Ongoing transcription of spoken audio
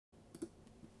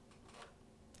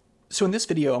So in this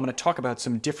video, I'm going to talk about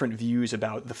some different views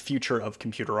about the future of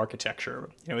computer architecture.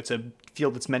 It's a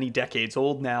field that's many decades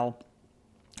old now,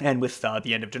 and with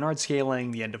the end of Dennard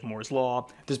scaling, the end of Moore's law,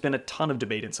 there's been a ton of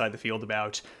debate inside the field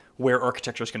about where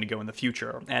architecture is going to go in the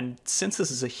future. And since this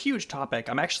is a huge topic,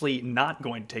 I'm actually not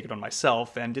going to take it on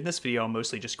myself, and in this video, I'm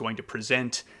mostly just going to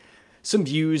present some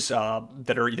views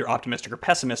that are either optimistic or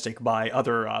pessimistic by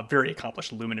other very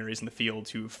accomplished luminaries in the field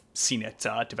who've seen it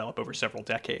develop over several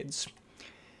decades.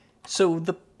 So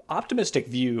the optimistic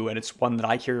view, and it's one that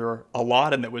I hear a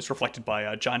lot and that was reflected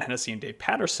by John Hennessy and Dave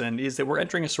Patterson, is that we're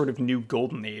entering a sort of new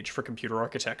golden age for computer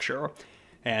architecture.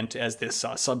 And as this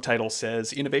subtitle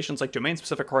says, innovations like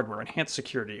domain-specific hardware, enhanced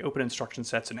security, open instruction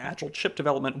sets, and agile chip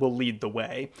development will lead the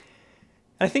way.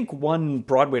 And I think one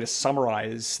broad way to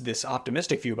summarize this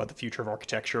optimistic view about the future of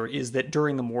architecture is that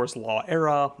during the Moore's law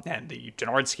era and the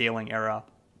Dennard scaling era,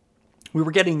 we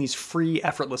were getting these free,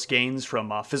 effortless gains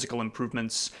from physical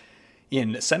improvements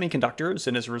in semiconductors,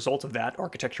 and as a result of that,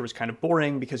 architecture was kind of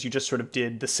boring because you just sort of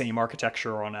did the same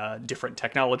architecture on a different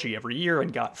technology every year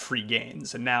and got free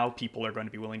gains. And now people are going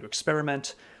to be willing to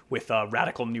experiment with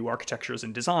radical new architectures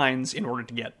and designs in order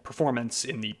to get performance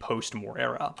in the post-Moore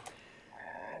era.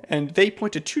 And they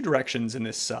point to two directions in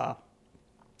this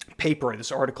paper,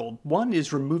 this article. One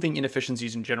is removing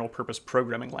inefficiencies in general-purpose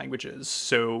programming languages.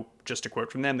 So, just to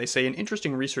quote from them, they say, an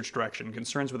interesting research direction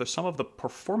concerns whether some of the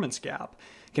performance gap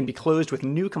can be closed with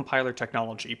new compiler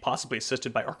technology, possibly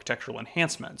assisted by architectural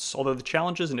enhancements, although the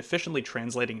challenges in efficiently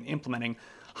translating and implementing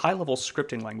high-level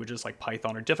scripting languages like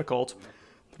Python are difficult,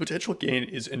 the potential gain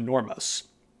is enormous.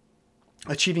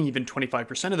 Achieving even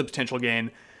 25% of the potential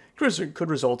gain could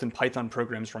result in Python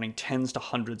programs running tens to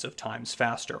hundreds of times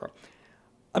faster.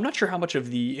 I'm not sure how much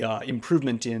of the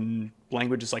improvement in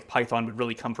languages like Python would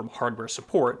really come from hardware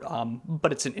support,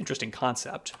 but it's an interesting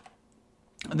concept.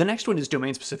 The next one is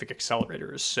domain-specific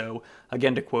accelerators. So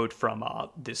again, to quote from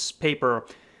this paper,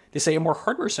 they say a more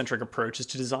hardware-centric approach is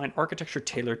to design architecture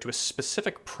tailored to a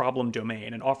specific problem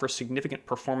domain and offer significant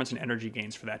performance and energy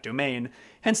gains for that domain,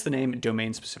 hence the name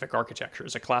domain-specific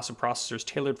architectures, a class of processors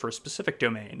tailored for a specific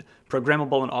domain,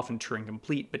 programmable and often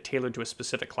Turing-complete, but tailored to a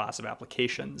specific class of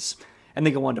applications. And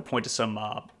they go on to point to some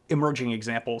emerging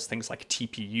examples, things like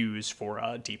TPUs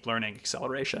for deep learning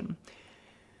acceleration.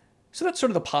 So that's sort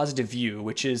of the positive view,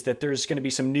 which is that there's going to be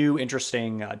some new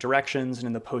interesting directions, and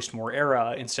in the post-Moore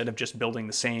era, instead of just building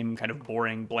the same kind of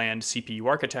boring, bland CPU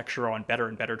architecture on better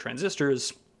and better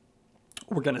transistors,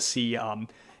 we're going to see an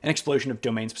explosion of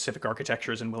domain-specific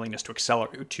architectures and willingness to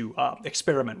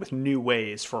experiment with new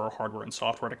ways for our hardware and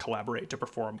software to collaborate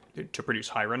to produce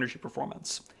higher energy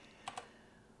performance.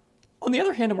 On the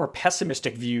other hand, a more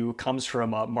pessimistic view comes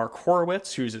from Mark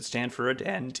Horowitz, who's at Stanford,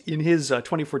 and in his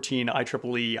 2014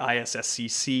 IEEE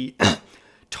ISSCC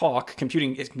talk,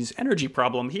 Computing is Energy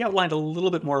Problem, he outlined a little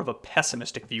bit more of a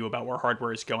pessimistic view about where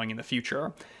hardware is going in the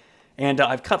future. And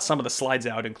I've cut some of the slides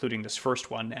out, including this first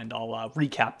one, and I'll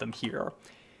recap them here.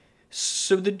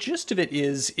 So the gist of it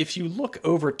is, if you look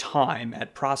over time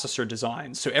at processor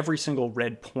design, so every single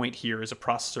red point here is a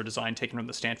processor design taken from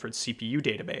the Stanford CPU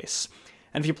database.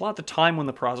 And if you plot the time when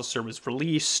the processor was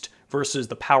released versus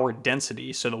the power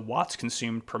density, so the watts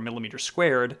consumed per millimeter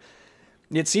squared,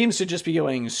 it seems to just be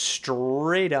going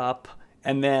straight up,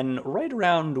 and then right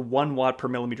around 1 watt per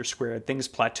millimeter squared, things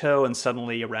plateau, and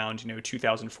suddenly around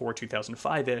 2004,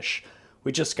 2005-ish,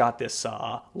 we just got this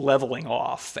leveling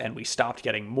off, and we stopped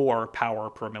getting more power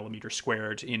per millimeter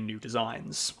squared in new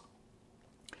designs.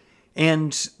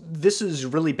 And this is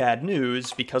really bad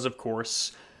news because, of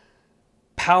course,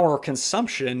 power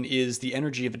consumption is the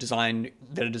energy of a design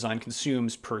that a design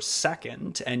consumes per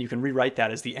second, and you can rewrite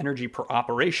that as the energy per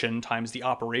operation times the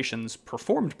operations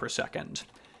performed per second.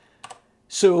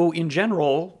 So in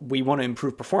general, we want to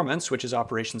improve performance, which is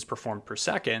operations performed per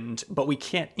second, but we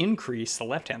can't increase the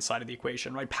left-hand side of the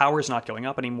equation, right? Power is not going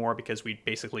up anymore because we'd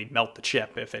basically melt the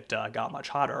chip if it got much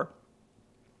hotter.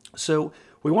 So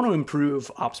we want to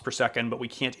improve ops per second, but we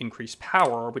can't increase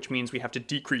power, which means we have to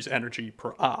decrease energy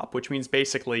per op, which means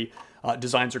basically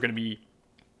designs are going to be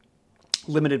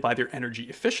limited by their energy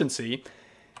efficiency.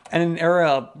 And in an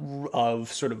era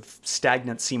of sort of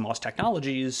stagnant CMOS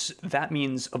technologies, that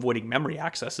means avoiding memory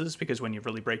accesses, because when you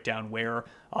really break down where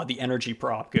the energy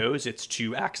per op goes, it's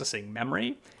to accessing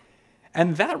memory.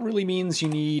 And that really means you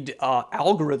need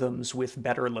algorithms with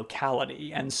better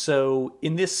locality. And so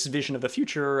in this vision of the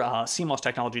future, CMOS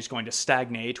technology is going to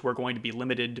stagnate. We're going to be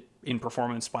limited in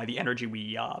performance by the energy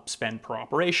we spend per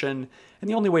operation. And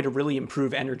the only way to really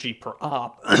improve energy per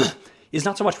op is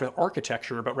not so much with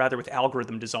architecture, but rather with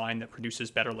algorithm design that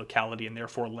produces better locality and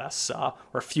therefore less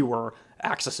or fewer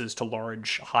accesses to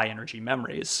large, high-energy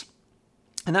memories.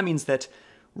 And that means that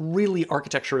really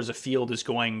architecture as a field is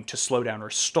going to slow down or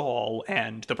stall,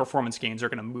 and the performance gains are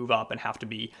going to move up and have to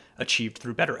be achieved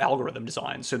through better algorithm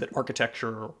design, so that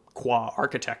architecture qua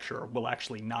architecture will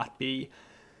actually not be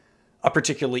a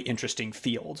particularly interesting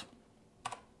field.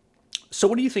 So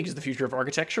what do you think is the future of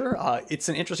architecture? It's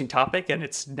an interesting topic, and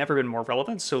it's never been more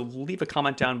relevant, so leave a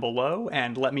comment down below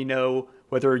and let me know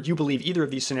whether you believe either of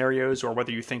these scenarios, or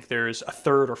whether you think there's a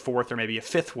third or fourth or maybe a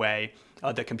fifth way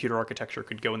that computer architecture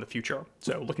could go in the future.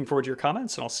 So looking forward to your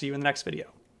comments, and I'll see you in the next video.